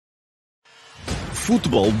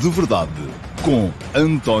Futebol de Verdade com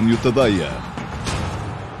António Tadeia.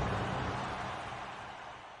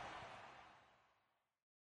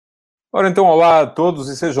 Ora então, olá a todos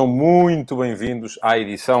e sejam muito bem-vindos à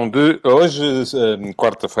edição de hoje,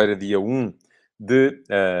 quarta-feira, dia 1 de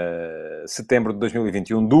setembro de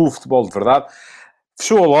 2021, do Futebol de Verdade.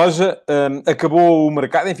 Fechou a loja, acabou o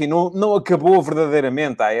mercado, enfim, não acabou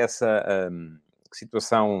verdadeiramente. Há essa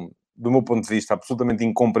situação, do meu ponto de vista, absolutamente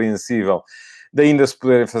incompreensível, de ainda se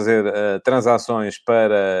poderem fazer transações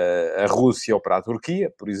para a Rússia ou para a Turquia,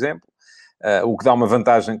 por exemplo. O que dá uma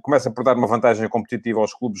vantagem, começa por dar uma vantagem competitiva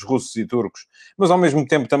aos clubes russos e turcos, mas ao mesmo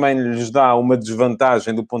tempo também lhes dá uma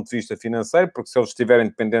desvantagem do ponto de vista financeiro, porque se eles estiverem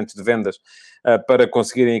dependentes de vendas para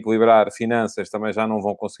conseguirem equilibrar finanças, também já não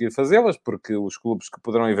vão conseguir fazê-las, porque os clubes que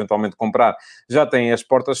poderão eventualmente comprar já têm as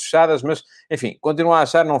portas fechadas, mas, enfim, continuo a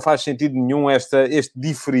achar que não faz sentido nenhum este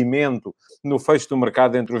diferimento no fecho do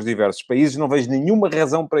mercado entre os diversos países, não vejo nenhuma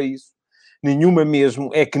razão para isso. Nenhuma mesmo,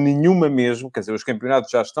 quer dizer, os campeonatos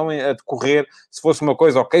já estão a decorrer. Se fosse uma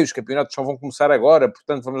coisa, ok, os campeonatos só vão começar agora,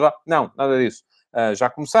 portanto vamos lá. Não, nada disso. Já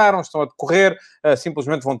começaram, estão a decorrer,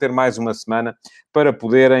 simplesmente vão ter mais uma semana para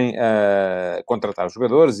poderem contratar os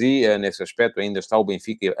jogadores e, nesse aspecto, ainda está o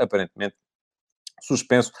Benfica, aparentemente,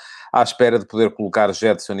 suspenso, à espera de poder colocar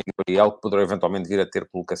Gedson e Gabriel, que poderão eventualmente vir a ter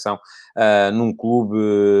colocação num clube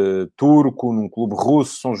turco, num clube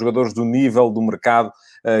russo. São jogadores do nível do mercado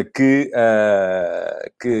que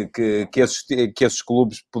esses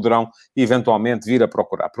clubes poderão eventualmente vir a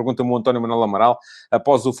procurar. Pergunta-me o António Manuel Amaral,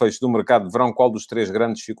 após o fecho do mercado de verão, qual dos três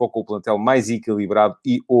grandes ficou com o plantel mais equilibrado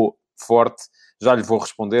e ou forte? Já lhe vou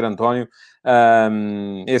responder, António.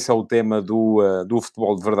 Esse é o tema do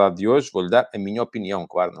Futebol de Verdade de hoje. Vou-lhe dar a minha opinião,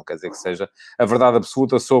 claro, não quer dizer que seja a verdade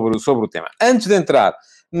absoluta sobre o tema. Antes de entrar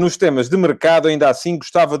nos temas de mercado, ainda assim,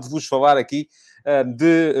 gostava de vos falar aqui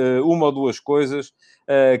de uma ou duas coisas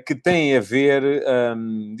que têm a ver,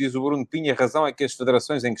 diz o Bruno Pinha, a razão é que as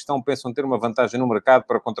federações em questão pensam ter uma vantagem no mercado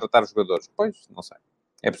para contratar jogadores. Pois, não sei.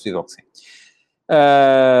 É possível que sim.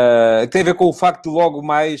 Tem a ver com o facto de logo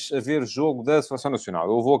mais haver jogo da Seleção Nacional.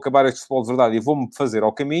 Eu vou acabar este Futebol de Verdade e vou-me fazer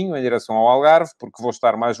ao caminho, em direção ao Algarve, porque vou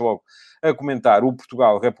estar mais logo a comentar o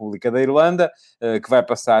Portugal-República da Irlanda, que vai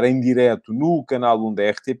passar em direto no canal 1 da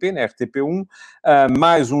RTP, na RTP1.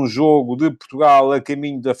 Mais um jogo de Portugal a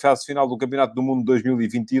caminho da fase final do Campeonato do Mundo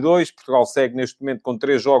 2022. Portugal segue neste momento com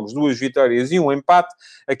 3 jogos, 2 vitórias e um empate.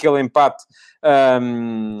 Aquele empate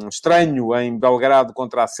estranho em Belgrado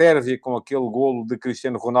contra a Sérvia, com aquele golo de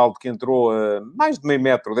Cristiano Ronaldo que entrou mais de meio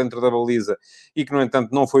metro dentro da baliza e que, no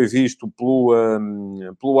entanto, não foi visto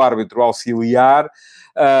pelo árbitro auxiliar.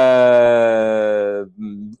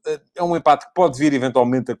 É um empate que pode vir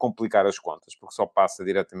eventualmente a complicar as contas, porque só passa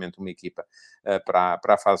diretamente uma equipa para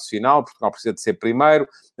a fase final. Portugal precisa de ser primeiro.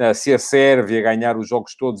 Se a Sérvia ganhar os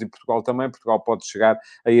jogos todos e Portugal também, Portugal pode chegar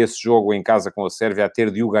a esse jogo em casa com a Sérvia a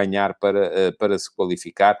ter de o ganhar para se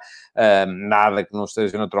qualificar. Nada que não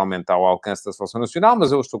esteja naturalmente ao alcance da Seleção Nacional,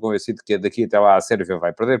 mas eu estou convencido que daqui até lá a Sérvia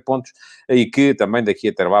vai perder pontos e que também daqui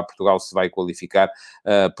até lá Portugal se vai qualificar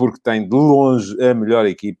porque tem de longe a melhor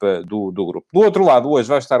equipa do grupo. Do outro lado, hoje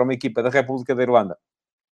vai estar uma equipa da República da Irlanda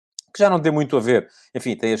que já não tem muito a ver,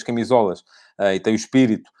 enfim, tem as camisolas e tem o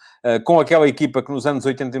espírito, com aquela equipa que nos anos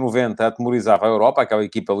 80 e 90 atemorizava a Europa, aquela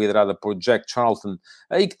equipa liderada por Jack Charlton,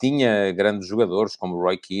 e que tinha grandes jogadores, como o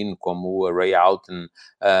Roy Keane, como o Ray Houghton,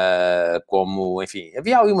 como, enfim,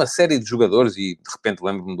 havia ali uma série de jogadores, e de repente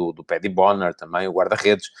lembro-me do Paddy Bonner também, o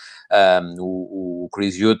guarda-redes, o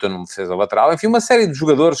Chris Hutton, uma defesa lateral, enfim, uma série de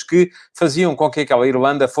jogadores que faziam com que aquela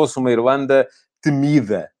Irlanda fosse uma Irlanda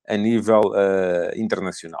temida a nível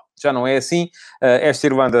internacional. Já não é assim. Esta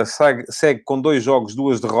Irlanda segue com 2 jogos,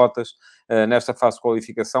 2 derrotas nesta fase de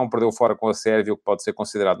qualificação. Perdeu fora com a Sérvia, o que pode ser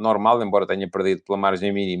considerado normal, embora tenha perdido pela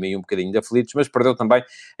margem mínima e um bocadinho de aflitos, mas perdeu também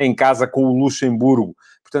em casa com o Luxemburgo.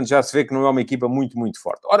 Portanto, já se vê que não é uma equipa muito, muito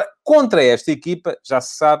forte. Ora, contra esta equipa, já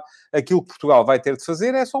se sabe, aquilo que Portugal vai ter de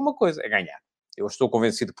fazer é só uma coisa, é ganhar. Eu estou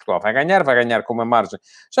convencido que Portugal vai ganhar com uma margem,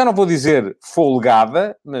 já não vou dizer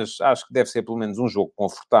folgada, mas acho que deve ser pelo menos um jogo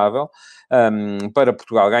confortável para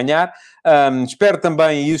Portugal ganhar. Espero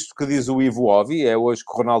também isto que diz o Ivo Ovi, é hoje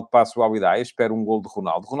que o Ronaldo passa o Al-Hidayah, espero um gol de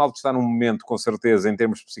Ronaldo. Ronaldo está num momento, com certeza, em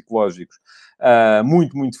termos psicológicos,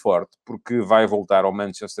 muito, muito forte, porque vai voltar ao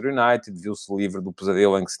Manchester United, viu-se livre do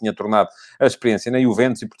pesadelo em que se tinha tornado a experiência na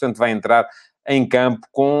Juventus e, portanto, vai entrar em campo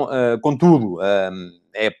com tudo.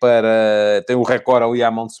 Tem o recorde ali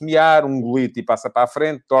à mão de semear, um golito e passa para a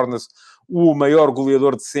frente, torna-se o maior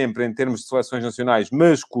goleador de sempre em termos de seleções nacionais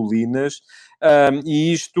masculinas,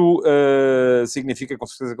 e isto significa com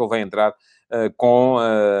certeza que ele vai entrar com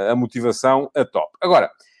a motivação a top.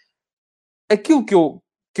 Agora, aquilo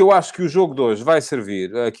que eu acho que o jogo de hoje vai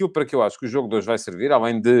servir, aquilo para que eu acho que o jogo de hoje vai servir,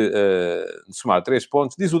 além de somar 3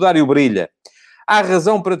 pontos, diz o Dário Brilha. Há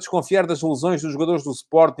razão para desconfiar das lesões dos jogadores do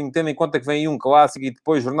Sporting, tendo em conta que vem aí um clássico e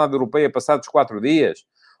depois jornada europeia passados 4 dias?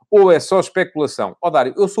 Ou é só especulação? Ó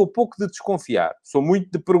Dário, eu sou pouco de desconfiar, sou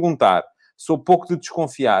muito de perguntar, sou pouco de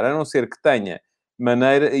desconfiar, a não ser que tenha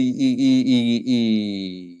maneira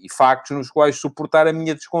e factos nos quais suportar a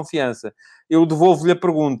minha desconfiança. Eu devolvo-lhe a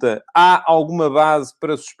pergunta: há alguma base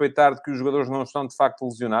para suspeitar de que os jogadores não estão de facto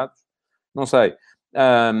lesionados? Não sei.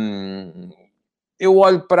 Eu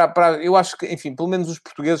olho eu acho que, enfim, pelo menos os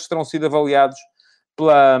portugueses terão sido avaliados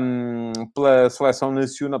pela seleção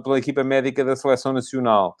nacional, pela equipa médica da seleção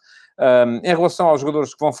nacional. Em relação aos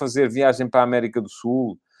jogadores que vão fazer viagem para a América do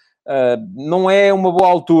Sul, não é uma boa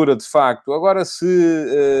altura, de facto. Agora, se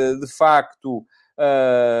de facto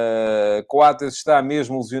Coates está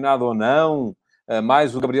mesmo lesionado ou não,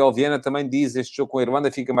 mais o Gabriel Viana também diz: este jogo com a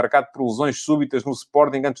Irlanda fica marcado por lesões súbitas no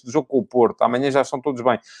Sporting antes do jogo com o Porto. Amanhã já estão todos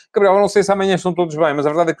bem. Gabriel, eu não sei se amanhã estão todos bem, mas a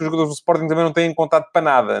verdade é que os jogadores do Sporting também não têm contato para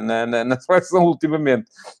nada na seleção ultimamente.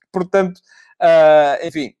 Portanto,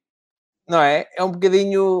 enfim, não é? É um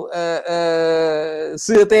bocadinho...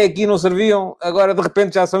 se até aqui não serviam, agora de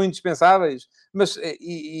repente já são indispensáveis. Mas,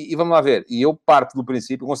 e vamos lá ver. E eu parto do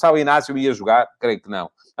princípio, o Gonçalo Inácio ia jogar? Creio que não.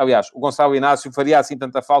 Aliás, o Gonçalo Inácio faria assim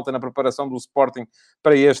tanta falta na preparação do Sporting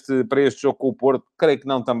para este jogo com o Porto? Creio que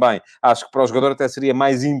não também. Acho que para o jogador até seria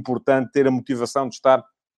mais importante ter a motivação de estar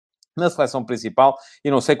na seleção principal, e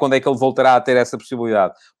não sei quando é que ele voltará a ter essa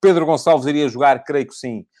possibilidade. Pedro Gonçalves iria jogar? Creio que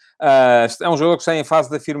sim. É um jogador que está em fase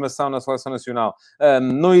de afirmação na seleção nacional.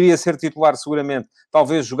 Não iria ser titular, seguramente.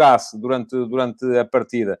 Talvez jogasse durante a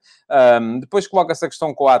partida. Depois coloca essa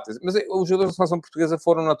questão com o Coates. Mas os jogadores da seleção portuguesa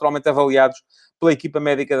foram naturalmente avaliados pela equipa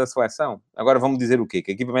médica da seleção. Agora vamos dizer o quê?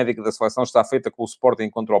 Que a equipa médica da seleção está feita com o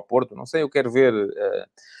Sporting contra o Porto? Não sei, eu quero ver...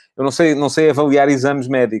 Eu não sei avaliar exames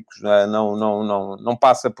médicos. Não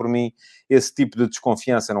passa por mim esse tipo de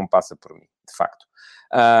desconfiança, não passa por mim, de facto.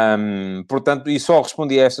 Portanto, e só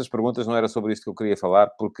respondi a estas perguntas, não era sobre isto que eu queria falar,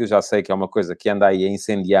 porque já sei que é uma coisa que anda aí a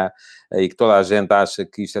incendiar e que toda a gente acha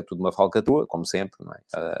que isto é tudo uma falcatrua, como sempre, não é?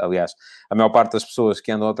 Aliás, a maior parte das pessoas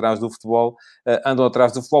que andam atrás do futebol, andam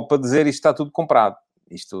atrás do futebol para dizer isto está tudo comprado,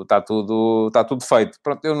 isto está tudo feito.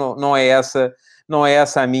 Pronto, não é essa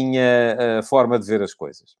a minha forma de ver as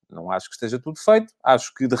coisas. Não acho que esteja tudo feito,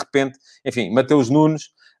 acho que de repente, enfim, Mateus Nunes,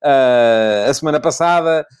 a semana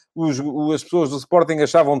passada, as pessoas do Sporting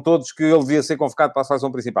achavam todos que ele devia ser convocado para a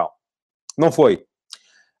seleção principal. Não foi.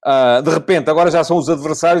 De repente, agora já são os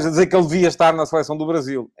adversários a dizer que ele devia estar na seleção do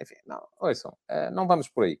Brasil. Enfim, não, ouçam, não vamos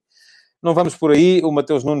por aí. Não vamos por aí. O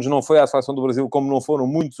Mateus Nunes não foi à seleção do Brasil, como não foram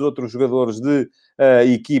muitos outros jogadores de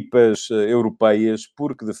equipas europeias,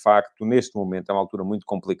 porque, de facto, neste momento é uma altura muito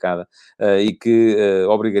complicada e que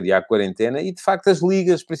obrigaria à quarentena. E, de facto, as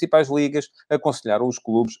principais ligas, aconselharam os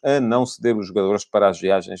clubes a não ceder os jogadores para as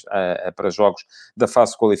viagens para jogos da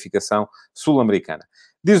fase de qualificação sul-americana.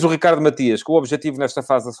 Diz o Ricardo Matias que o objetivo nesta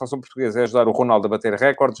fase da seleção portuguesa é ajudar o Ronaldo a bater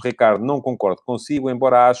recordes. Ricardo, não concordo consigo,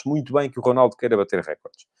 embora ache muito bem que o Ronaldo queira bater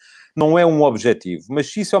recordes. Não é um objetivo,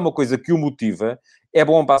 mas se isso é uma coisa que o motiva, é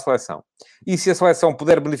bom para a seleção. E se a seleção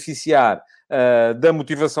puder beneficiar da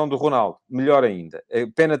motivação do Ronaldo, melhor ainda.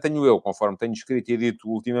 Pena tenho eu, conforme tenho escrito e dito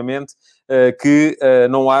ultimamente, que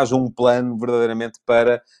não haja um plano verdadeiramente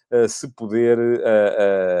para se poder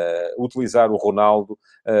utilizar o Ronaldo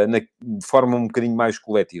de forma um bocadinho mais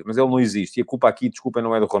coletiva. Mas ele não existe. E a culpa aqui, desculpa,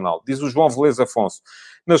 não é do Ronaldo. Diz o João Velez Afonso.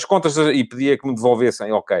 Nas contas, e pedia que me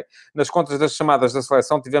devolvessem, ok. Nas contas das chamadas da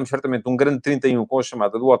seleção, tivemos certamente um grande 31 com a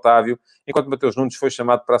chamada do Otávio, enquanto Mateus Nunes foi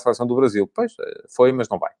chamado para a seleção do Brasil. Pois, foi, mas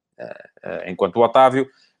não vai. Enquanto o Otávio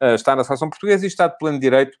está na seleção portuguesa e está de pleno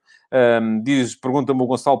direito. Pergunta-me o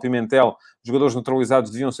Gonçalo Pimentel, os jogadores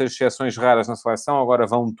naturalizados deviam ser exceções raras na seleção, agora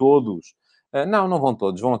vão todos? Não vão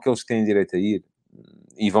todos, vão aqueles que têm direito a ir.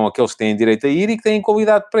 E vão aqueles que têm direito a ir e que têm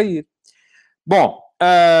qualidade para ir. Bom,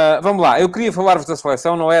 vamos lá. Eu queria falar-vos da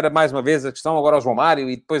seleção, não era mais uma vez a questão agora ao João Mário,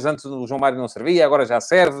 e depois antes o João Mário não servia, agora já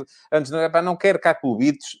serve, antes não quero cá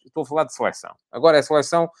clubites, estou a falar de seleção. Agora é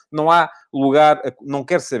seleção, não há lugar, não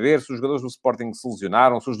quero saber se os jogadores do Sporting se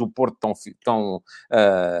lesionaram, se os do Porto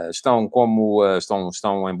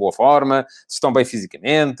estão em boa forma, se estão bem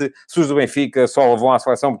fisicamente, se os do Benfica só vão à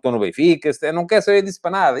seleção porque estão no Benfica, não quero saber disso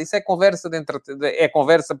para nada. Isso é conversa é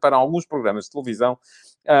conversa para alguns programas de televisão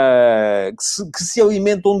que se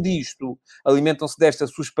alimentam disto, alimentam-se desta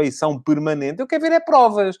suspeição permanente. Eu quero ver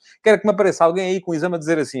provas. Quero que me apareça alguém aí com o exame a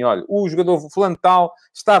dizer assim, olha, o jogador fulano tal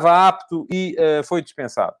estava apto e foi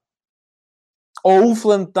dispensado. Ou o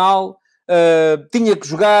fulano tal tinha que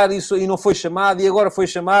jogar isso, e não foi chamado, e agora foi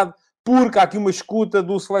chamado porque há aqui uma escuta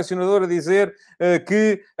do selecionador a dizer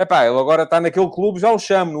que, epá, ele agora está naquele clube, já o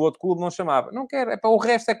chamo, no outro clube não chamava. Não quero, epá, o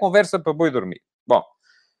resto é conversa para boi dormir. Bom,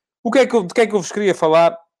 de que é que eu vos queria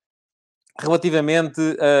falar relativamente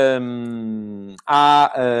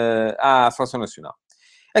à Seleção Nacional?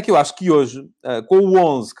 É que eu acho que hoje, com o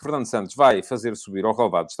 11 que Fernando Santos vai fazer subir ao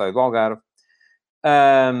relvado do Estádio do Algarve,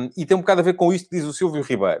 e tem um bocado a ver com isto que diz o Silvio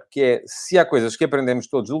Ribeiro, que é, se há coisas que aprendemos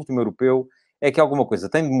todos do último europeu, é que alguma coisa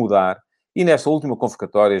tem de mudar, e nesta última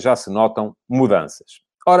convocatória já se notam mudanças.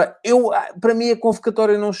 Ora, para mim a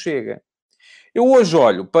convocatória não chega. Eu hoje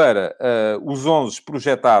olho para os 11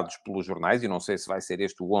 projetados pelos jornais, e não sei se vai ser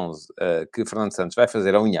este o 11 que Fernando Santos vai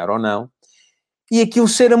fazer a unhar ou não, e aquilo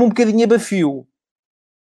cheira-me um bocadinho a bafio.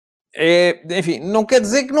 Enfim, não quer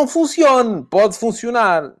dizer que não funcione. Pode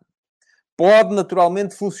funcionar. Pode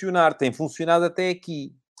naturalmente funcionar. Tem funcionado até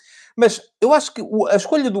aqui. Mas eu acho que a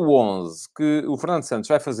escolha do 11 que o Fernando Santos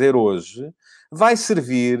vai fazer hoje vai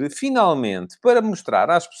servir, finalmente, para mostrar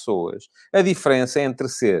às pessoas a diferença entre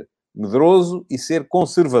ser medroso e ser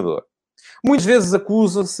conservador. Muitas vezes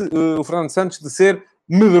acusa-se o Fernando Santos de ser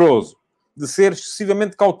medroso, de ser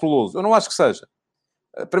excessivamente cauteloso. Eu não acho que seja.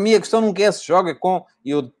 Para mim, a questão nunca é se joga com... E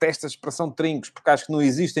eu detesto a expressão trincos, porque acho que não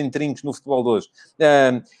existem trincos no futebol de hoje.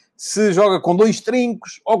 Se joga com 2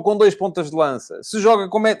 trincos ou com 2 pontas de lança. Se joga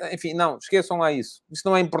com... Enfim, não, esqueçam lá isso. Isso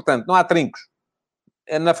não é importante. Não há trincos.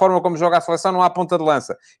 Na forma como joga a seleção, não há ponta de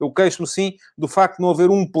lança. Eu queixo-me, sim, do facto de não haver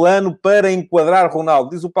um plano para enquadrar Ronaldo.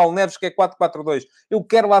 Diz o Paulo Neves que é 4-4-2. Eu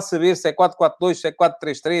quero lá saber se é 4-4-2, se é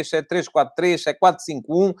 4-3-3, se é 3-4-3, se é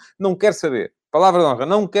 4-5-1. Não quero saber. Palavra de honra.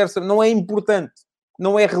 Não quero saber. Não é importante.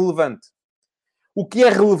 Não é relevante. O que é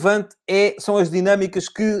relevante são as dinâmicas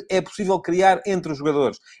que é possível criar entre os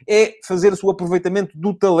jogadores. É fazer o aproveitamento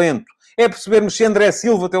do talento. É percebermos se André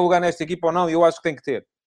Silva tem lugar nesta equipa ou não, e eu acho que tem que ter.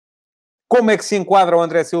 Como é que se enquadra o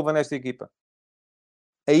André Silva nesta equipa?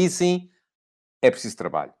 Aí sim é preciso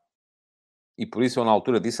trabalho. E por isso eu na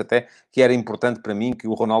altura disse até que era importante para mim que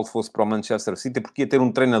o Ronaldo fosse para o Manchester City, porque ia ter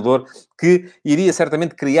um treinador que iria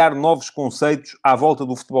certamente criar novos conceitos à volta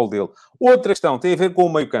do futebol dele. Outra questão tem a ver com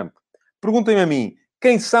o meio-campo. Perguntem-me a mim,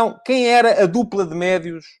 quem era a dupla de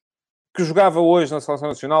médios que jogava hoje na Seleção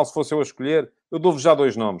Nacional, se fosse eu a escolher? Eu dou-vos já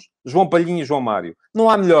 2 nomes. João Palhinha e João Mário. Não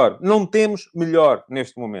há melhor. Não temos melhor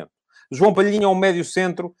neste momento. João Palhinha é um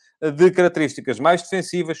médio-centro de características mais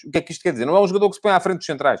defensivas. O que é que isto quer dizer? Não é um jogador que se põe à frente dos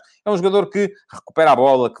centrais. É um jogador que recupera a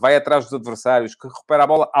bola, que vai atrás dos adversários, que recupera a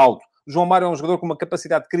bola alto. O João Mário é um jogador com uma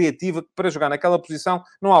capacidade criativa que, para jogar naquela posição,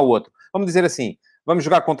 não há outro. Vamos dizer assim, vamos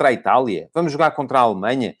jogar contra a Itália? Vamos jogar contra a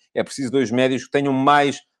Alemanha? É preciso 2 médios que tenham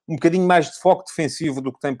um bocadinho mais de foco defensivo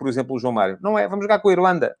do que tem, por exemplo, o João Mário. Não é? Vamos jogar com a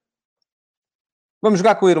Irlanda. Vamos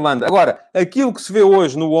jogar com a Irlanda. Agora, aquilo que se vê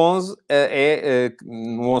hoje no 11,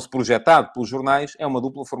 no 11 projetado pelos jornais, é uma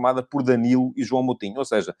dupla formada por Danilo e João Moutinho. Ou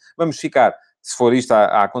seja, vamos ficar, se for isto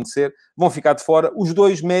a acontecer, vão ficar de fora os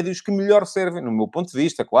 2 médios que melhor servem, no meu ponto de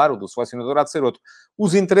vista, claro, o do selecionador há de ser outro,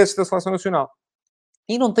 os interesses da Seleção Nacional.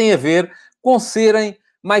 E não tem a ver com serem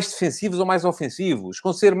mais defensivos ou mais ofensivos,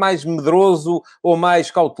 com ser mais medroso ou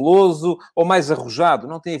mais cauteloso ou mais arrojado.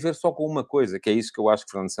 Não tem a ver só com uma coisa, que é isso que eu acho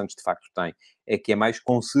que Fernando Santos de facto tem, é que é mais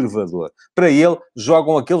conservador. Para ele,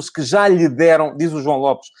 jogam aqueles que já lhe deram, diz o João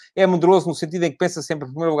Lopes, é medroso no sentido em que pensa sempre,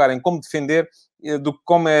 em primeiro lugar, em como defender do que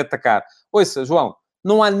como atacar. Ouça, João,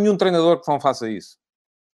 não há nenhum treinador que não faça isso.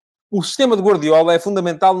 O sistema de Guardiola é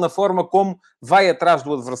fundamental na forma como vai atrás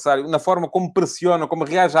do adversário, na forma como pressiona, como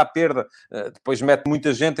reage à perda. Depois mete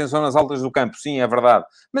muita gente em zonas altas do campo, sim, é verdade.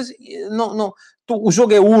 Mas o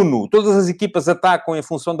jogo é uno. Todas as equipas atacam em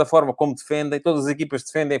função da forma como defendem, todas as equipas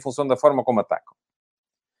defendem em função da forma como atacam.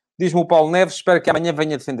 Diz-me o Paulo Neves, espero que amanhã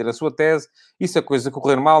venha defender a sua tese e se a coisa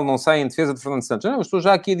correr mal, não sai em defesa de Fernando Santos. Não, eu estou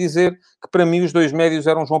já aqui a dizer que para mim os 2 médios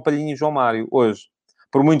eram João Palhinha e João Mário, hoje.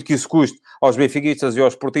 Por muito que isso custe aos benfiquistas e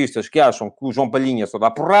aos sportistas que acham que o João Palhinha só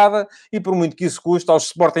dá porrada, e por muito que isso custe aos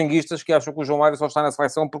sportinguistas que acham que o João Mário só está na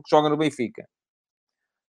seleção porque joga no Benfica.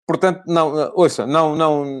 Portanto,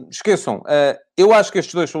 não esqueçam. Eu acho que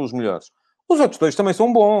estes 2 são os melhores. Os outros 2 também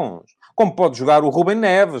são bons. Como pode jogar o Rubem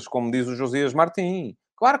Neves, como diz o Josias Martins.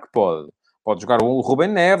 Claro que pode. Pode jogar o Rubem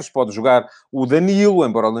Neves, pode jogar o Danilo,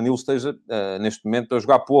 embora o Danilo esteja, neste momento, a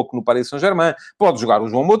jogar pouco no Paris Saint-Germain. Pode jogar o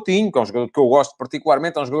João Moutinho, que é um jogador que eu gosto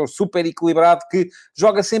particularmente, é um jogador super equilibrado, que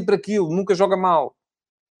joga sempre aquilo, nunca joga mal.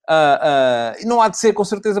 E não há de ser, com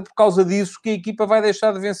certeza, por causa disso, que a equipa vai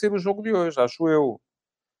deixar de vencer o jogo de hoje, acho eu.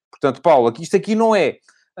 Portanto, Paulo, isto aqui não é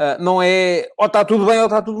ou está tudo bem ou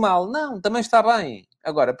está tudo mal. Não, também está bem.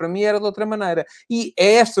 Agora, para mim era de outra maneira. E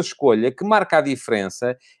é esta escolha que marca a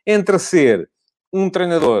diferença entre ser um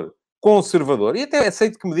treinador conservador. E até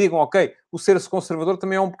aceito que me digam, ok, o ser-se conservador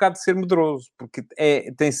também é um bocado de ser medroso, porque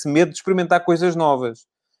tem-se medo de experimentar coisas novas.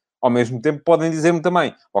 Ao mesmo tempo, podem dizer-me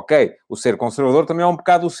também, ok, o ser conservador também é um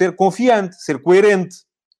bocado o ser confiante, ser coerente.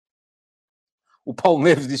 O Paulo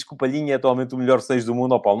Neves diz que o Palhinha é atualmente o melhor 6 do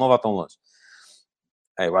mundo. Ó, Paulo, não vá tão longe.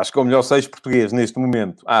 Eu acho que é o melhor 6 português neste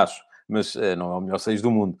momento, acho. Mas não é o melhor 6 do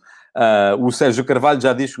mundo. O Sérgio Carvalho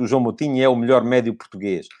já diz que o João Moutinho é o melhor médio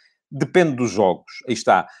português. Depende dos jogos. Aí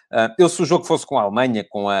está. Se o jogo fosse com a Alemanha,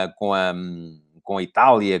 com a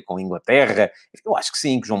Itália, com a Inglaterra, eu acho que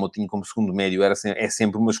sim, que o João Moutinho como segundo médio é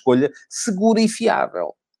sempre uma escolha segura e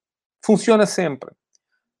fiável. Funciona sempre.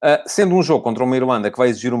 Sendo um jogo contra uma Irlanda que vai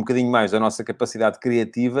exigir um bocadinho mais da nossa capacidade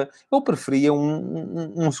criativa, eu preferia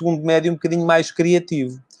um segundo médio um bocadinho mais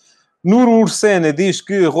criativo. Nuro Ursena diz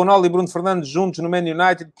que Ronaldo e Bruno Fernandes juntos no Man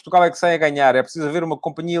United, Portugal é que sai a ganhar. É preciso haver uma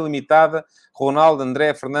companhia limitada, Ronaldo,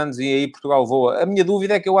 André, Fernandes, e aí Portugal voa. A minha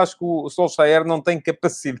dúvida é que eu acho que o Solskjaer não tem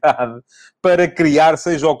capacidade para criar,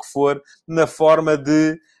 seja o que for, na forma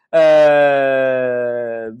de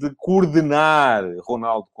coordenar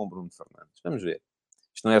Ronaldo com Bruno Fernandes. Vamos ver.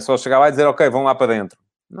 Isto não é só chegar lá e dizer, ok, vão lá para dentro.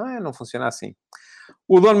 Não funciona assim.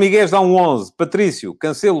 O Dom Miguel dá um 11. Patrício,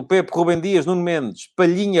 Cancelo, Pepe, Rubem Dias, Nuno Mendes,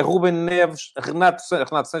 Palhinha, Rubem Neves, Renato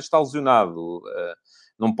Sanches está lesionado.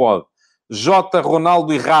 Não pode. Jota,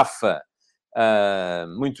 Ronaldo e Rafa.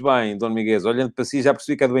 Muito bem, Dom Miguel. Olhando para si, já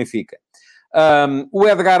percebi que é do Benfica. O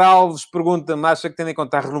Edgar Alves pergunta-me, acha que tendo em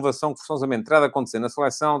conta a renovação que forçosamente terá de acontecer na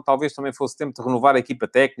seleção, talvez também fosse tempo de renovar a equipa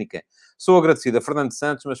técnica? Sou agradecido a Fernando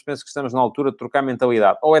Santos, mas penso que estamos na altura de trocar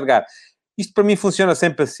mentalidade. Edgar, isto para mim funciona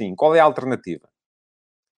sempre assim. Qual é a alternativa?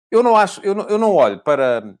 Eu não olho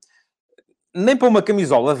para... Nem para uma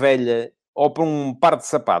camisola velha ou para um par de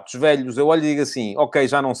sapatos velhos, eu olho e digo assim, ok,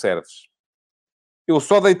 já não serves. Eu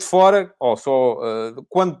só deito fora, ou só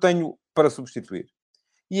quando tenho para substituir.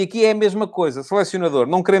 E aqui é a mesma coisa. Selecionador,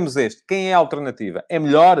 não queremos este. Quem é a alternativa? É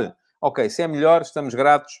melhor? Ok, se é melhor, estamos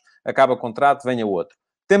gratos. Acaba o contrato, venha outro.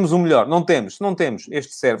 Temos o melhor? Não temos. Se não temos,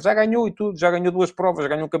 este serve. Já ganhou e tudo. Já ganhou 2 provas. Já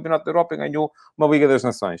ganhou um Campeonato da Europa e ganhou uma Liga das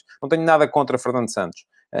Nações. Não tenho nada contra Fernando Santos.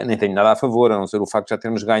 Nem tenho nada a favor, a não ser o facto de já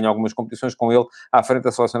termos ganho algumas competições com ele à frente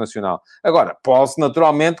da Seleção Nacional. Agora, posso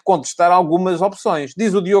naturalmente contestar algumas opções.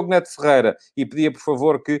 Diz o Diogo Neto Ferreira, e pedia, por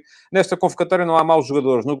favor, que nesta convocatória não há maus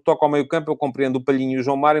jogadores. No que toca ao meio-campo, eu compreendo o Palhinho e o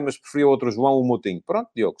João Mário, mas preferia outro João, o Moutinho. Pronto,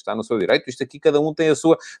 Diogo, está no seu direito. Isto aqui, cada um tem a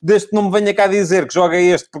sua. Desde que não me venha cá dizer que joga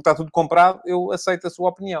este porque está tudo comprado, eu aceito a sua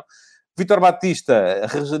opinião. Vítor Batista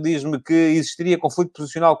diz-me que existiria conflito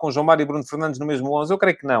posicional com João Mário e Bruno Fernandes no mesmo 11. Eu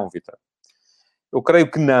creio que não, Vítor. Eu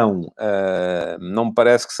creio que não. Não me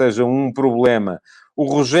parece que seja um problema. O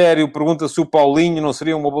Rogério pergunta se o Paulinho não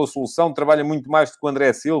seria uma boa solução. Trabalha muito mais do que o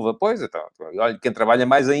André Silva. Pois, então, olha, quem trabalha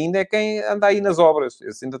mais ainda é quem anda aí nas obras.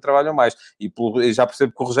 Esses ainda trabalham mais. E já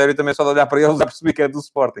percebo que o Rogério também, só de olhar para ele, já percebi que é do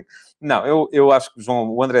Sporting. Não, eu acho que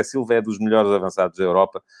o André Silva é dos melhores avançados da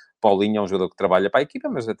Europa. Paulinho é um jogador que trabalha para a equipa,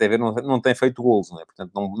 mas até ver não tem feito golos, não é?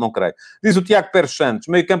 Portanto, não creio. Diz o Tiago Pérez Santos,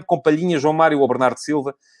 meio campo com Palhinha, João Mário ou Bernardo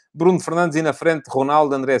Silva, Bruno Fernandes e na frente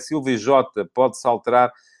Ronaldo, André Silva e Jota. Pode-se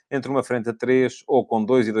alterar entre uma frente a 3 ou com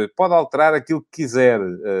 2 e 2. Pode alterar aquilo que quiser.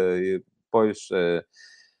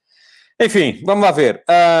 Enfim, vamos lá ver.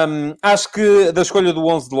 Acho que da escolha do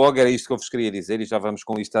 11 de logo, era isto que eu vos queria dizer, e já vamos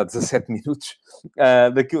com isto há 17 minutos.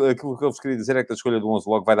 Aquilo que eu vos queria dizer é que da escolha do 11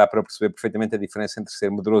 de logo vai dar para perceber perfeitamente a diferença entre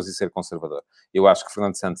ser medroso e ser conservador. Eu acho que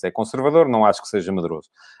Fernando Santos é conservador, não acho que seja medroso.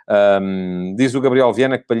 Diz o Gabriel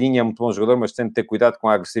Viana que Palhinha é muito bom jogador, mas tem de ter cuidado com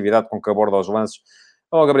a agressividade com que aborda os lances.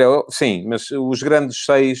 Gabriel, sim, mas os grandes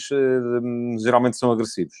 6 geralmente são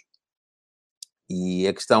agressivos. E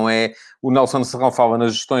a questão é, o Nelson Serrão fala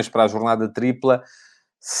nas gestões para a jornada tripla.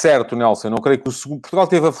 Certo, Nelson, eu não creio que Portugal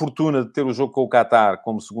teve a fortuna de ter o jogo com o Qatar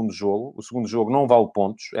como segundo jogo. O segundo jogo não vale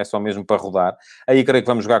pontos, é só mesmo para rodar. Aí creio que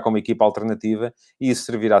vamos jogar com uma equipa alternativa e isso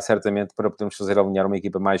servirá certamente para podermos fazer alinhar uma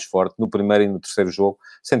equipa mais forte no primeiro e no terceiro jogo,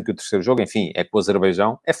 sendo que o terceiro jogo, enfim, é com o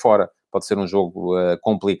Azerbaijão, é fora. Pode ser um jogo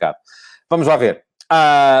complicado. Vamos lá ver.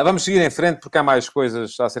 Vamos seguir em frente porque há mais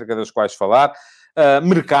coisas acerca das quais falar.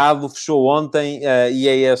 Mercado fechou ontem e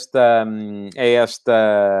é este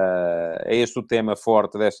o tema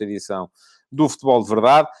forte desta edição do Futebol de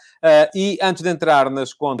Verdade. E antes de entrar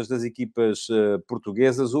nas contas das equipas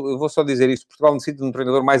portuguesas, eu vou só dizer isto: Portugal necessita de um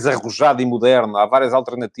treinador mais arrojado e moderno. Há várias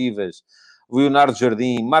alternativas. Leonardo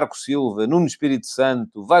Jardim, Marco Silva, Nuno Espírito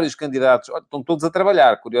Santo, vários candidatos. Estão todos a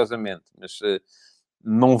trabalhar, curiosamente, mas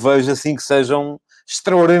não vejo assim que sejam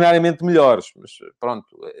extraordinariamente melhores. Mas pronto,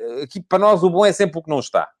 aqui para nós o bom é sempre o que não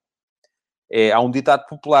está. Há um ditado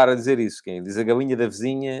popular a dizer isso. Quem diz a galinha da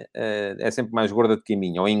vizinha é sempre mais gorda do que a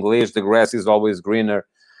minha. Ou em inglês, the grass is always greener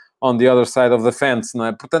on the other side of the fence, não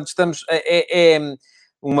é? Portanto, estamos... É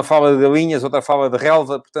uma fala de galinhas, outra fala de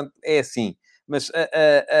relva, portanto, é assim. Mas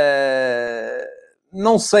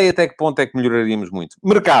não sei até que ponto é que melhoraríamos muito.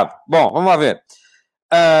 Mercado. Bom, vamos lá ver.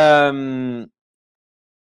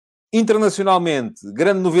 Internacionalmente,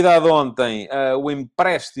 grande novidade ontem, o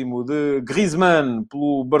empréstimo de Griezmann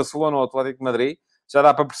pelo Barcelona ao Atlético de Madrid. Já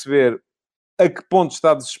dá para perceber a que ponto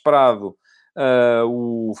está desesperado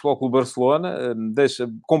o Futebol Clube Barcelona.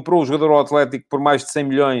 Comprou o jogador ao Atlético por mais de 100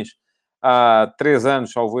 milhões há 3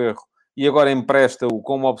 anos, salvo erro, e agora empresta-o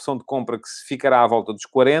com uma opção de compra que se ficará à volta dos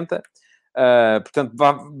 40. Portanto,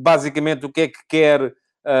 basicamente, o que é que quer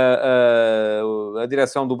a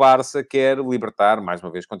direção do Barça? Quer libertar, mais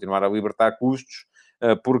uma vez, continuar a libertar custos,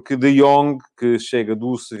 porque De Jong, que chega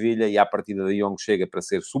do Sevilha, e à partida De Jong chega para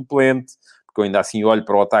ser suplente, porque eu ainda assim olho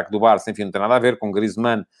para o ataque do Barça, enfim, não tem nada a ver com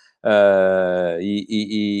Griezmann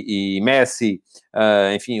e Messi,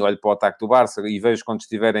 enfim, olho para o ataque do Barça e vejo quando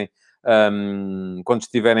estiverem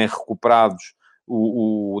recuperados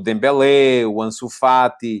o Dembélé, o Ansu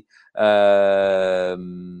Fati,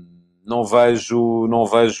 não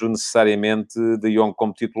vejo necessariamente De Jong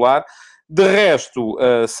como titular. De resto,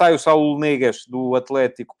 sai o Saúl Negues do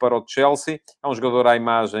Atlético para o Chelsea. É um jogador à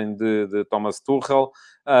imagem de Thomas Tuchel.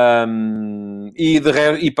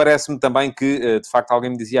 E parece-me também que, de facto,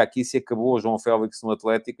 alguém me dizia aqui se acabou o João Félix no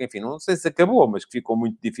Atlético. Enfim, não sei se acabou, mas que ficou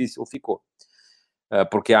muito difícil, ficou.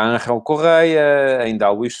 Porque há Ángel Correia, ainda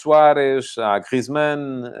há Luís Soares, há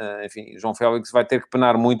Griezmann, enfim, João Félix vai ter que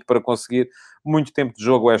penar muito para conseguir muito tempo de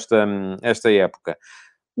jogo esta época.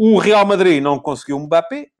 O Real Madrid não conseguiu um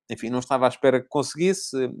Mbappé, enfim, não estava à espera que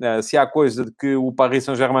conseguisse. Se há coisa de que o Paris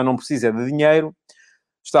Saint-Germain não precisa é de dinheiro,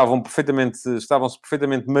 estavam-se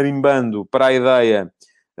perfeitamente marimbando para a ideia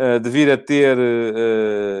de vir a ter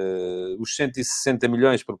os 160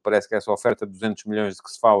 milhões, porque parece que essa oferta de 200 milhões de que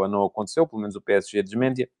se fala não aconteceu, pelo menos o PSG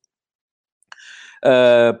desmente,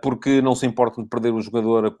 porque não se importam de perder o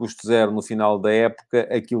jogador a custo zero no final da época.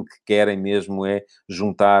 Aquilo que querem mesmo é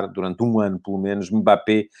juntar, durante um ano pelo menos,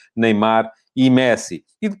 Mbappé, Neymar e Messi.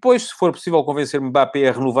 E depois, se for possível convencer Mbappé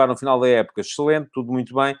a renovar no final da época, excelente, tudo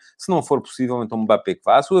muito bem. Se não for possível, então Mbappé que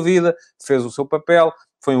vá à sua vida, fez o seu papel,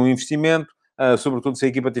 foi um investimento. Sobretudo se a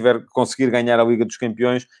equipa conseguir ganhar a Liga dos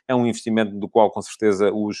Campeões, é um investimento do qual, com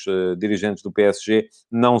certeza, os dirigentes do PSG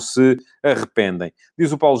não se arrependem.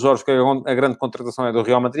 Diz o Paulo Jorge que a grande contratação é do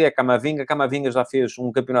Real Madrid, é Camavinga. Camavinga já fez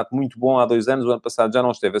um campeonato muito bom há 2 anos, o ano passado já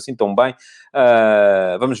não esteve assim tão bem.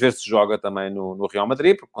 Vamos ver se joga também no Real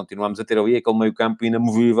Madrid, porque continuamos a ter ali aquele meio-campo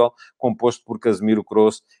inamovível, composto por Casemiro,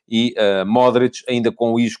 Kroos e Modric, ainda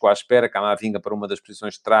com o Isco à espera. Camavinga para uma das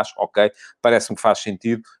posições de trás, ok, parece-me que faz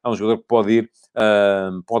sentido. É um jogador que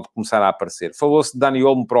pode começar a aparecer. Falou-se de Dani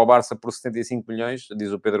Olmo para o Barça por 75 milhões,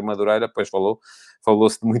 diz o Pedro Madureira. Pois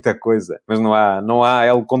falou-se de muita coisa, mas não há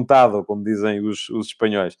el contado, como dizem os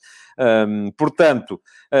espanhóis. Portanto,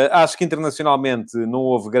 acho que internacionalmente não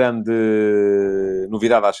houve grande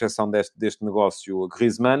novidade, à exceção deste negócio.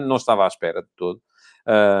 Griezmann não estava à espera de todo.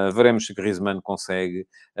 Veremos se Griezmann consegue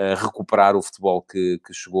recuperar o futebol que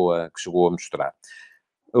chegou a mostrar.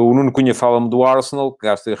 O Nuno Cunha fala-me do Arsenal, que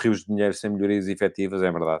gasta rios de dinheiro sem melhorias efetivas, é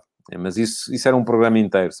verdade. Mas isso era um programa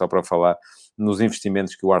inteiro, só para falar nos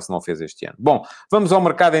investimentos que o Arsenal fez este ano. Bom, vamos ao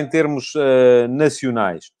mercado em termos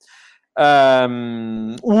nacionais.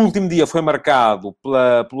 O último dia foi marcado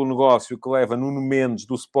pelo negócio que leva Nuno Mendes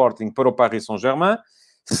do Sporting para o Paris Saint-Germain.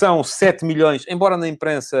 São 7 milhões, embora na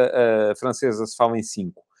imprensa francesa se fale em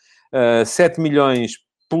 5. 7 milhões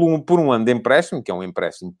por um ano de empréstimo, que é um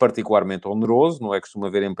empréstimo particularmente oneroso, não é costume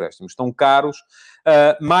haver empréstimos tão caros,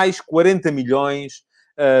 mais 40 milhões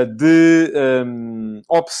de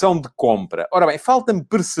opção de compra. Ora bem, falta-me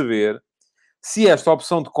perceber se esta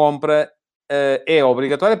opção de compra é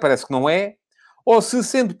obrigatória, parece que não é, ou se,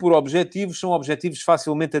 sendo por objetivos, são objetivos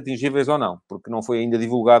facilmente atingíveis ou não, porque não foi ainda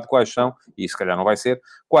divulgado quais são, e se calhar não vai ser,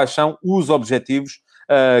 quais são os objetivos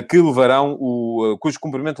que levarão, cujo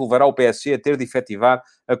cumprimento levará o PSG a ter de efetivar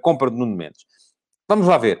a compra de Nuno Mendes. Vamos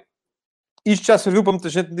lá ver. Isto já serviu para muita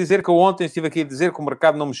gente dizer que eu ontem estive aqui a dizer que o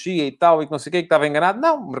mercado não mexia e tal, e que não sei o quê, que estava enganado.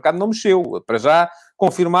 Não, o mercado não mexeu. Para já,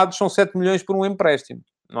 confirmados são 7 milhões por um empréstimo.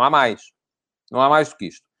 Não há mais. Não há mais do que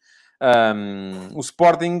isto. O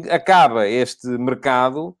Sporting acaba este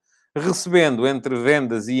mercado recebendo, entre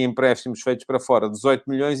vendas e empréstimos feitos para fora, 18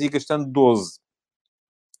 milhões e gastando 12.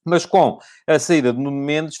 Mas com a saída de Nuno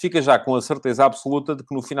Mendes, fica já com a certeza absoluta de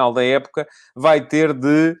que no final da época vai ter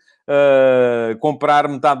de comprar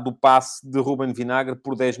metade do passe de Ruben Vinagre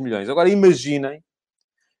por 10 milhões. Agora imaginem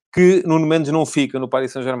que Nuno Mendes não fica no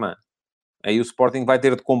Paris Saint-Germain. Aí o Sporting vai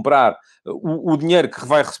ter de comprar. O dinheiro que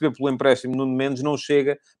vai receber pelo empréstimo Nuno Mendes não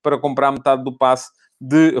chega para comprar metade do passe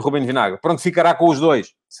de Ruben Vinagre. Pronto, ficará com os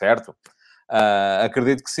dois, certo?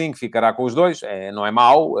 Acredito que sim, que ficará com os dois. Não é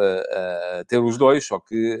mau ter os dois, só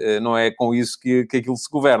que não é com isso que aquilo se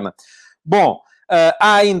governa. Bom,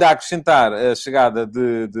 há ainda a acrescentar a chegada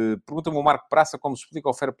Pergunta-me o Marco Praça como se explica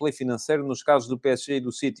o fair play financeiro nos casos do PSG e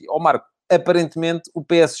do City. Marco, aparentemente o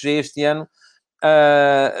PSG este ano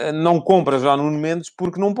não compra já Nuno Mendes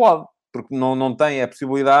porque não pode. Porque não tem a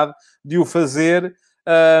possibilidade de o fazer...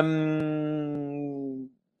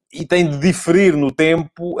 e tem de diferir no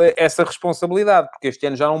tempo essa responsabilidade, porque este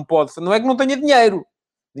ano já não pode... Não é que não tenha dinheiro.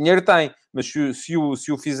 Dinheiro tem, mas se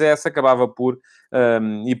o fizesse, acabava por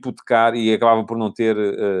hipotecar e acabava por não ter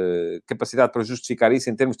capacidade para justificar isso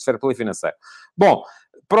em termos de fair play financeiro. Bom,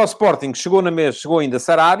 para o Sporting, chegou na mesa, chegou ainda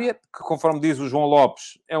Sarabia, que, conforme diz o João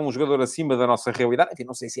Lopes, é um jogador acima da nossa realidade. Enfim,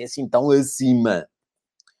 não sei se é assim tão acima.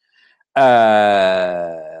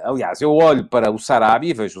 Aliás, eu olho para o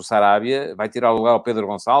Sarabia e vejo o Sarabia, vai tirar o lugar ao Pedro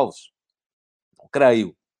Gonçalves? Não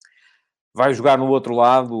creio. Vai jogar no outro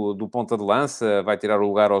lado do ponta de lança? Vai tirar o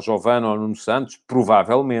lugar ao Giovane ou ao Nuno Santos?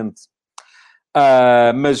 Provavelmente.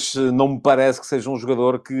 Mas não me parece que seja um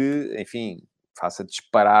jogador que, enfim, faça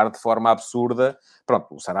disparar de forma absurda.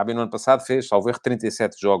 Pronto, o Sarabia no ano passado fez, salvo erro,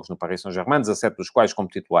 37 jogos no Paris Saint-Germain, 17 dos quais como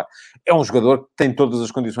titular. É um jogador que tem todas as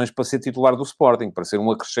condições para ser titular do Sporting, para ser um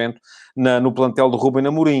acrescento no plantel do Ruben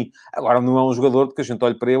Amorim. Agora, não é um jogador que a gente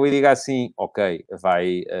olhe para ele e diga assim, ok,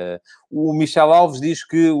 vai... O Michel Alves diz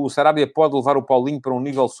que o Sarabia pode levar o Paulinho para um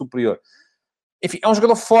nível superior. Enfim, é um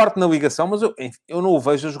jogador forte na ligação, mas eu não o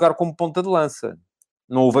vejo a jogar como ponta de lança.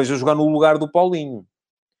 Não o vejo a jogar no lugar do Paulinho.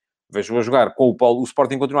 Vejo-o a jogar com o Paulo. O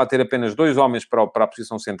Sporting continua a ter apenas dois homens para a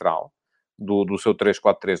posição central do seu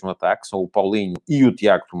 3-4-3 no ataque, são o Paulinho e o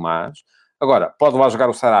Tiago Tomás. Agora, pode lá jogar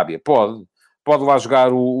o Sarabia? Pode. Pode lá jogar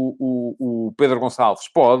o Pedro Gonçalves?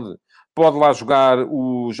 Pode. Pode lá jogar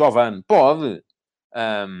o Giovane? Pode.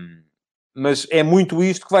 Mas é muito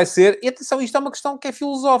isto que vai ser... E atenção, isto é uma questão que é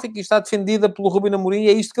filosófica e está defendida pelo Ruben Amorim e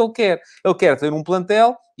é isto que ele quer. Ele quer ter um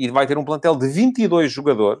plantel, e vai ter um plantel de 22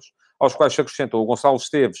 jogadores, aos quais se acrescentam o Gonçalo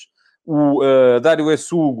Esteves, o Dário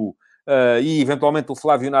Essugo e, eventualmente, o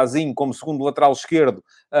Flávio Nazinho como segundo lateral esquerdo,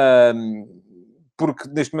 porque,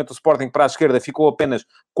 neste momento, o Sporting para a esquerda ficou apenas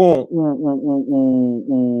com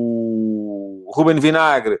o Ruben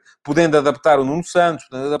Vinagre, podendo adaptar o Nuno Santos,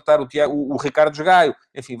 podendo adaptar o Ricardo Gaio.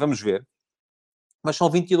 Enfim, vamos ver. Mas são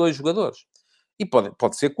 22 jogadores. E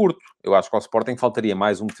pode ser curto. Eu acho que ao Sporting faltaria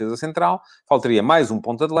mais um defesa central, faltaria mais um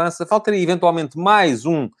ponta de lança, faltaria eventualmente mais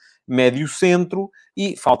um médio centro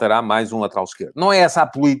e faltará mais um lateral esquerdo. Não é essa a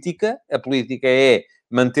política. A política é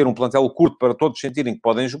manter um plantel curto para todos sentirem que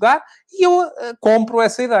podem jogar e eu compro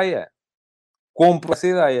essa ideia. Compro essa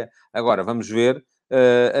ideia. Agora, vamos ver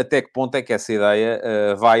até que ponto é que essa ideia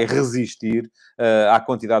vai resistir à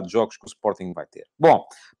quantidade de jogos que o Sporting vai ter. Bom,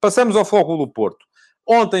 passamos ao Foco do Porto.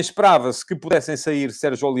 Ontem esperava-se que pudessem sair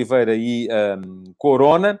Sérgio Oliveira e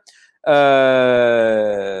Corona.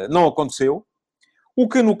 Não aconteceu. O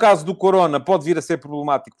que, no caso do Corona, pode vir a ser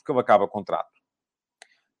problemático porque ele acaba contrato.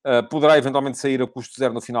 Poderá eventualmente sair a custo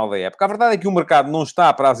zero no final da época. A verdade é que o mercado não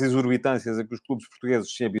está para as exorbitâncias a que os clubes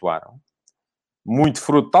portugueses se habituaram. Muito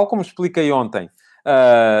fruto, tal como expliquei ontem,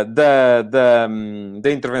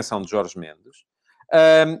 da intervenção de Jorge Mendes.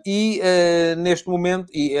 Neste momento,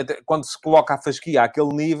 quando se coloca a fasquia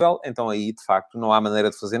àquele nível, então aí, de facto, não há maneira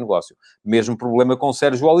de fazer negócio. Mesmo problema com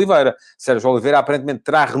Sérgio Oliveira. Sérgio Oliveira, aparentemente,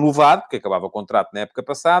 terá renovado, porque acabava o contrato na época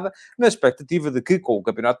passada, na expectativa de que, com o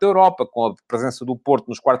Campeonato da Europa, com a presença do Porto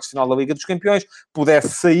nos quartos de final da Liga dos Campeões,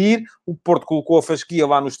 pudesse sair. O Porto colocou a fasquia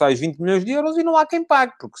lá nos tais 20 milhões de euros e não há quem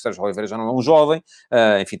pague, porque o Sérgio Oliveira já não é um jovem,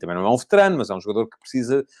 enfim, também não é um veterano, mas é um jogador que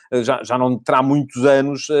precisa, já não terá muitos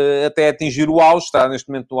anos até atingir o auge, está neste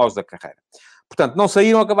momento no auge da carreira. Portanto, não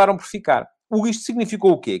saíram, acabaram por ficar. Isto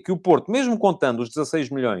significou o quê? Que o Porto, mesmo contando os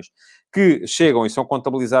 16 milhões que chegam e são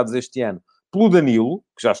contabilizados este ano pelo Danilo,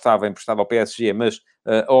 que já estava emprestado ao PSG, mas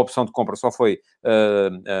a opção de compra só foi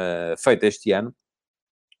feita este ano,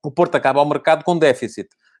 o Porto acaba ao mercado com déficit.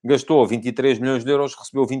 Gastou 23 milhões de euros,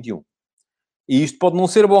 recebeu 21. E isto pode não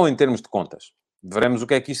ser bom em termos de contas. Veremos o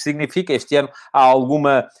que é que isto significa. Este ano há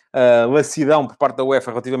alguma lassidão por parte da UEFA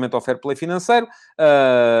relativamente ao fair play financeiro.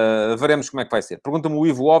 Veremos como é que vai ser. Pergunta-me o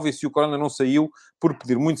Ivo Óbvio se o Corona não saiu por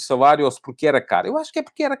pedir muito salário ou se porque era caro. Eu acho que é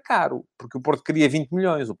porque era caro. Porque o Porto queria 20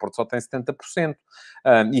 milhões. O Porto só tem 70%.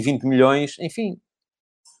 E 20 milhões, enfim,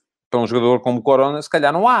 para um jogador como o Corona, se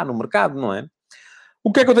calhar não há no mercado, não é?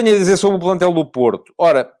 O que é que eu tenho a dizer sobre o plantel do Porto?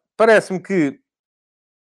 Ora, parece-me que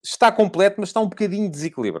está completo, mas está um bocadinho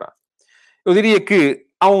desequilibrado. Eu diria que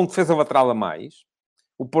há um defesa lateral a mais.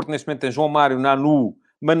 O Porto, neste momento, tem João Mário, Nanu,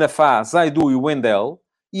 Manafá, Zaidu e o Wendel.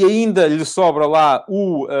 E ainda lhe sobra lá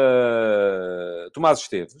o Tomás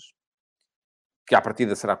Esteves, que à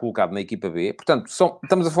partida será colocado na equipa B. Portanto,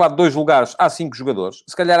 estamos a falar de 2 lugares, há 5 jogadores.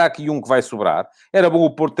 Se calhar há aqui um que vai sobrar. Era bom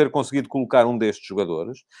o Porto ter conseguido colocar um destes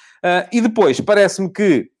jogadores. E depois, parece-me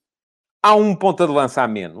que há um ponta de lança a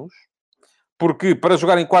menos, porque para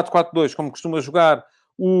jogar em 4-4-2, como costuma jogar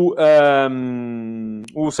o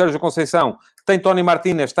Sérgio Conceição, tem Tony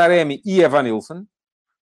Martínez, Taremi e Evanilson.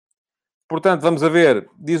 Portanto, vamos a ver.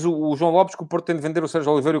 Diz o João Lopes que o Porto tem de vender o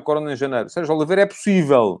Sérgio Oliveira e o Corona em janeiro. O Sérgio Oliveira é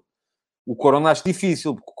possível. O Corona acho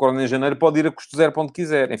difícil, porque o Corona em janeiro pode ir a custo zero para onde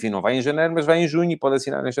quiser. Enfim, não vai em janeiro, mas vai em junho e pode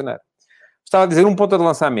assinar em janeiro. Estava a dizer um ponta de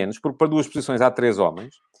lança a menos, porque para 2 posições há 3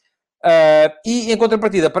 homens. E em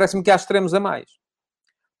contrapartida, parece-me que há extremos a mais.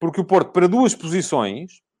 Porque o Porto, para 2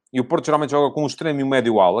 posições, e o Porto geralmente joga com um extremo e um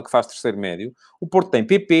médio-ala, que faz terceiro médio, o Porto tem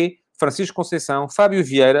PP, Francisco Conceição, Fábio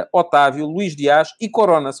Vieira, Otávio, Luís Dias e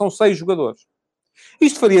Corona. São 6 jogadores.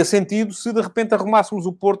 Isto faria sentido se, de repente, arrumássemos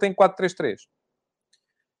o Porto em 4-3-3.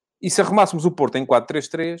 E se arrumássemos o Porto em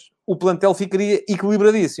 4-3-3, o plantel ficaria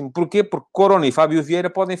equilibradíssimo. Porquê? Porque Corona e Fábio Vieira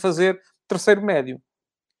podem fazer terceiro médio.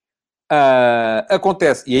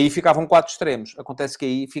 Acontece, e aí ficavam 4 extremos. Acontece que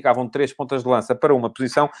aí ficavam 3 pontas de lança para uma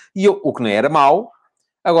posição, e o que não era mau.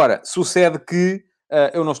 Agora, sucede que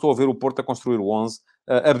eu não estou a ver o Porto a construir o 11,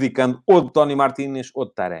 abdicando ou de Tony Martínez ou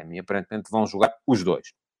de Taremi. Aparentemente vão jogar os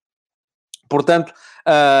dois. Portanto,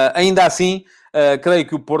 ainda assim, creio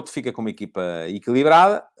que o Porto fica com uma equipa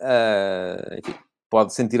equilibrada. Enfim,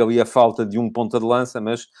 pode sentir ali a falta de um ponta de lança,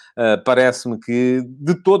 mas parece-me que,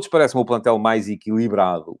 de todos, parece-me o plantel mais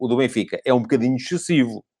equilibrado. O do Benfica é um bocadinho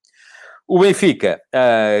excessivo. O Benfica,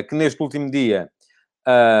 que neste último dia,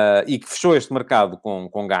 e que fechou este mercado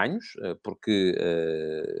com ganhos, porque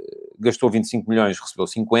gastou 25 milhões, recebeu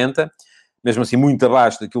 50, mesmo assim muito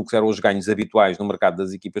abaixo daquilo que eram os ganhos habituais no mercado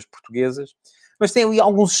das equipas portuguesas, mas tem ali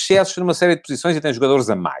alguns excessos numa série de posições e tem jogadores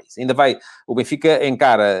a mais. Ainda vai, o Benfica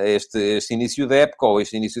encara este início da época, ou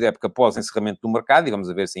este início da época após encerramento do mercado, e vamos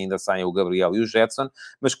a ver se ainda saem o Gabriel e o Jetson,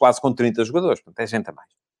 mas quase com 30 jogadores, portanto é gente a mais.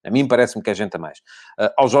 A mim parece-me que é gente a mais.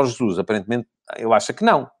 Ao Jorge Jesus, aparentemente, ele acha que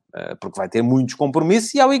não, porque vai ter muitos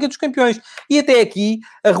compromissos, e à Liga dos Campeões. E até aqui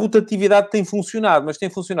a rotatividade tem funcionado, mas tem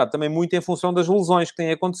funcionado também muito em função das lesões que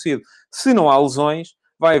têm acontecido. Se não há lesões,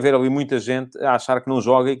 vai haver ali muita gente a achar que não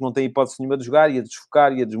joga e que não tem hipótese nenhuma de jogar, e a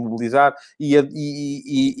desfocar, e a desmobilizar,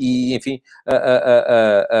 enfim,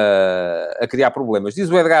 a criar problemas. Diz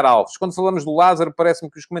o Edgar Alves, quando falamos do Lázaro, parece-me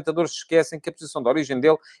que os comentadores se esquecem que a posição de origem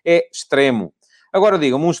dele é extremo. Agora,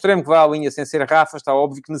 digam-me, um extremo que vai à linha sem ser Rafa, está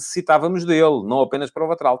óbvio que necessitávamos dele, não apenas para o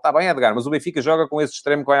lateral. Está bem, Edgar, mas o Benfica joga com esse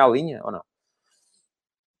extremo que vai à linha, ou não?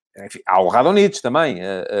 Enfim, há o Radonjic também.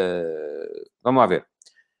 Vamos lá ver.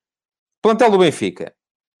 Plantel do Benfica.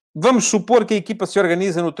 Vamos supor que a equipa se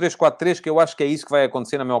organiza no 3-4-3, que eu acho que é isso que vai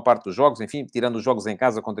acontecer na maior parte dos jogos, enfim, tirando os jogos em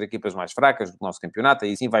casa contra equipas mais fracas do nosso campeonato,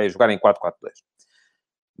 aí sim vai jogar em 4-4-2.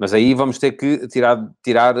 Mas aí vamos ter que tirar,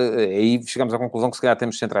 aí chegamos à conclusão que se calhar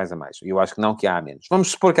temos centrais a mais. E eu acho que não, que há a menos. Vamos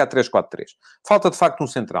supor que há 3-4-3. Falta, de facto, um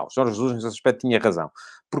central. Jorge Jesus, nesse aspecto, tinha razão.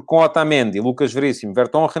 Porque com Otamendi, Lucas Veríssimo,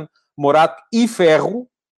 Vertonghen, Morato e Ferro,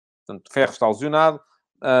 portanto, Ferro está lesionado,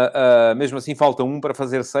 mesmo assim falta um para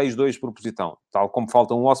fazer 6-2 por posição. Tal como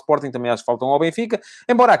falta um ao Sporting, também acho que falta um ao Benfica.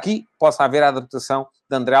 Embora aqui possa haver a adaptação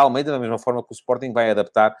de André Almeida, da mesma forma que o Sporting vai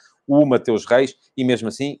adaptar o Mateus Reis, e mesmo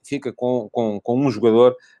assim fica com um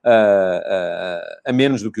jogador a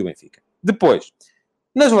menos do que o Benfica. Depois,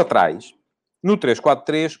 nas laterais, no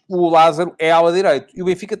 3-4-3, o Lázaro é ala direito. E o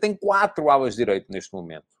Benfica tem 4 alas direito neste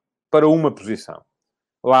momento, para uma posição.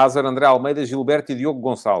 Lázaro, André Almeida, Gilberto e Diogo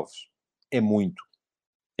Gonçalves. É muito.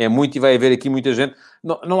 É muito, e vai haver aqui muita gente.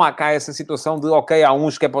 Não há cá essa situação de, ok, há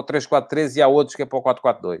uns que é para o 3-4-3 e há outros que é para o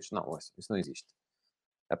 4-4-2. Não, isso não existe.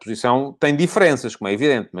 A posição tem diferenças, como é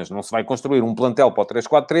evidente, mas não se vai construir um plantel para o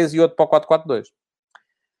 3-4-3 e outro para o 4-4-2.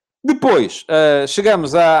 Depois,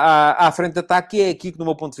 chegamos à frente de ataque, e é aqui que, do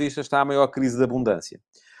meu ponto de vista, está a maior crise de abundância.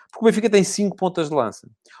 Porque o Benfica tem 5 pontas de lança.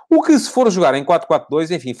 O que, se for jogar em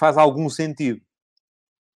 4-4-2, enfim, faz algum sentido.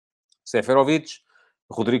 Seferovic,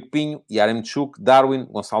 Rodrigo Pinho, Yaremchuk, Darwin,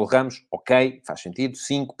 Gonçalo Ramos, ok, faz sentido.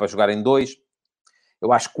 5 para jogar em 2.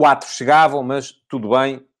 Eu acho que 4 chegavam, mas tudo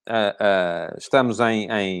bem. Estamos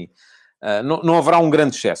não haverá um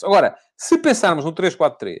grande excesso. Agora, se pensarmos no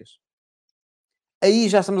 3-4-3, aí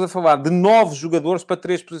já estamos a falar de 9 jogadores para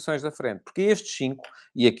 3 posições da frente. Porque estes 5,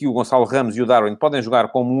 e aqui o Gonçalo Ramos e o Darwin podem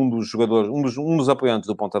jogar como um dos jogadores, um dos apoiantes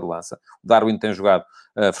do ponta de lança. O Darwin tem jogado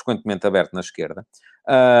frequentemente aberto na esquerda.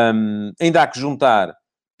 Ainda há que juntar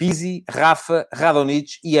Pizzi, Rafa,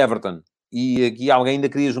 Radonjic e Everton. E aqui alguém ainda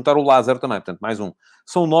queria juntar o Lázaro também, portanto, mais um.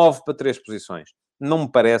 São 9 para 3 posições. Não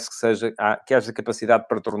me parece que haja capacidade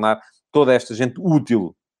para tornar toda esta gente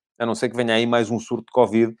útil, a não ser que venha aí mais um surto de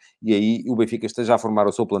Covid, e aí o Benfica esteja a formar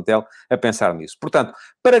o seu plantel a pensar nisso. Portanto,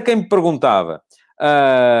 para quem me perguntava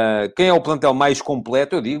quem é o plantel mais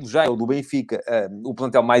completo, eu digo já, é o do Benfica. O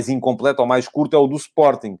plantel mais incompleto ou mais curto é o do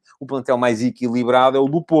Sporting. O plantel mais equilibrado é o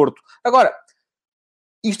do Porto. Agora,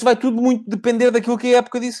 isto vai tudo muito depender daquilo que a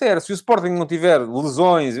época disser. Se o Sporting não tiver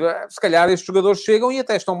lesões, se calhar estes jogadores chegam e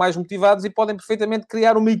até estão mais motivados e podem perfeitamente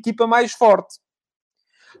criar uma equipa mais forte.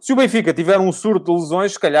 Se o Benfica tiver um surto de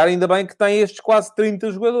lesões, se calhar ainda bem que tem estes quase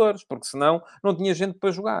 30 jogadores, porque senão não tinha gente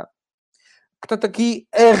para jogar. Portanto, aqui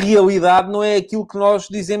a realidade não é aquilo que nós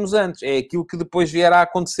dizemos antes, é aquilo que depois vier a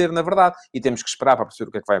acontecer na verdade. E temos que esperar para perceber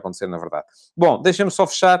o que é que vai acontecer na verdade. Bom, deixem-me só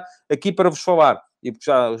fechar aqui para vos falar, e porque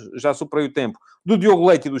já superei o tempo, do Diogo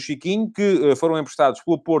Leite e do Chiquinho, que foram emprestados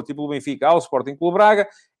pelo Porto e pelo Benfica ao Sporting Clube Braga.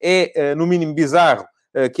 É, no mínimo, bizarro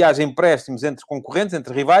que haja empréstimos entre concorrentes,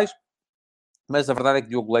 entre rivais. Mas a verdade é que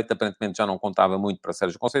Diogo Leite aparentemente já não contava muito para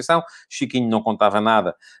Sérgio Conceição, Chiquinho não contava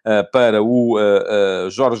nada para o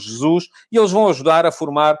Jorge Jesus, e eles vão ajudar a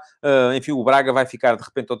formar, enfim, o Braga vai ficar de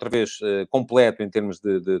repente outra vez completo em termos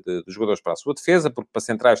de jogadores para a sua defesa, porque para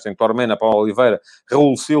centrais tem Tormena, Paulo Oliveira,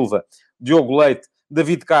 Raul Silva, Diogo Leite,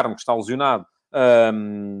 David Carmo, que está lesionado,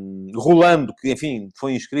 Rolando, que enfim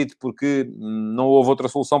foi inscrito porque não houve outra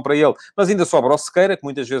solução para ele, mas ainda sobra o Sequeira, que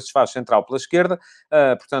muitas vezes faz central pela esquerda,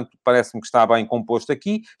 portanto parece-me que está bem composto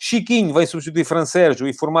aqui. Chiquinho vem substituir Fran Sérgio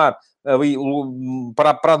e formar ali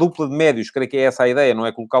para a dupla de médios, creio que é essa a ideia, não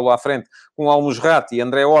é colocá-lo à frente com Almusrati,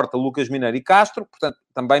 André Horta, Lucas Mineiro e Castro, portanto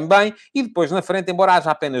também bem, e depois na frente, embora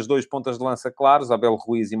haja apenas 2 pontas de lança claros, Abel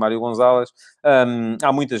Ruiz e Mário Gonzalez,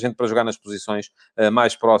 há muita gente para jogar nas posições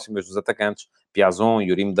mais próximas dos atacantes, Piazon,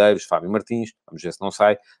 Yuri Medeiros, Fábio Martins, vamos ver se não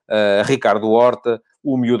sai, Ricardo Horta,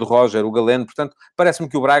 o miúdo Roger, o Galeno. Portanto, parece-me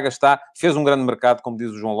que o Braga fez um grande mercado, como diz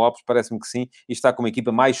o João Lopes, parece-me que sim, e está com uma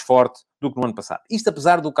equipa mais forte do que no ano passado. Isto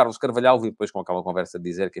apesar do Carlos Carvalhal vir depois com aquela conversa de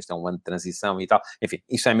dizer que este é um ano de transição e tal. Enfim,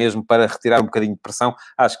 isto é mesmo para retirar um bocadinho de pressão.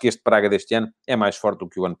 Acho que este Braga deste ano é mais forte do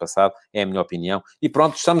que o ano passado, é a minha opinião. E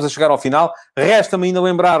pronto, estamos a chegar ao final. Resta-me ainda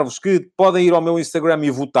lembrar-vos que podem ir ao meu Instagram e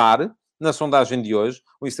votar na sondagem de hoje.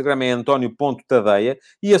 O Instagram é António.tadeia.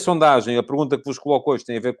 E a sondagem, a pergunta que vos coloco hoje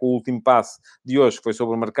tem a ver com o último passe de hoje, que foi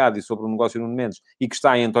sobre o mercado e sobre o negócio do Nuno Mendes, e que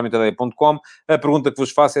está em antoniotadeia.com. A pergunta que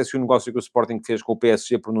vos faço é se o negócio que o Sporting fez com o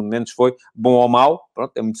PSG por Nuno Mendes foi bom ou mau.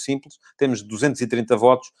 Pronto, é muito simples. Temos 230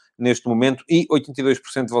 votos neste momento e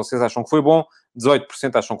 82% de vocês acham que foi bom,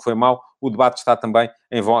 18% acham que foi mau. O debate está também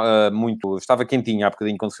estava quentinho há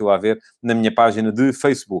bocadinho quando fui lá ver na minha página de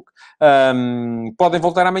Facebook. Podem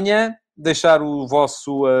voltar amanhã, deixar os vossos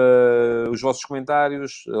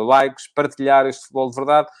comentários, likes, partilhar este futebol de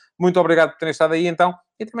verdade. Muito obrigado por terem estado aí então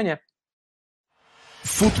e até amanhã.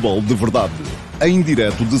 Futebol de verdade, em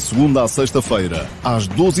direto de segunda a sexta-feira, às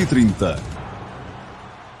 12h30.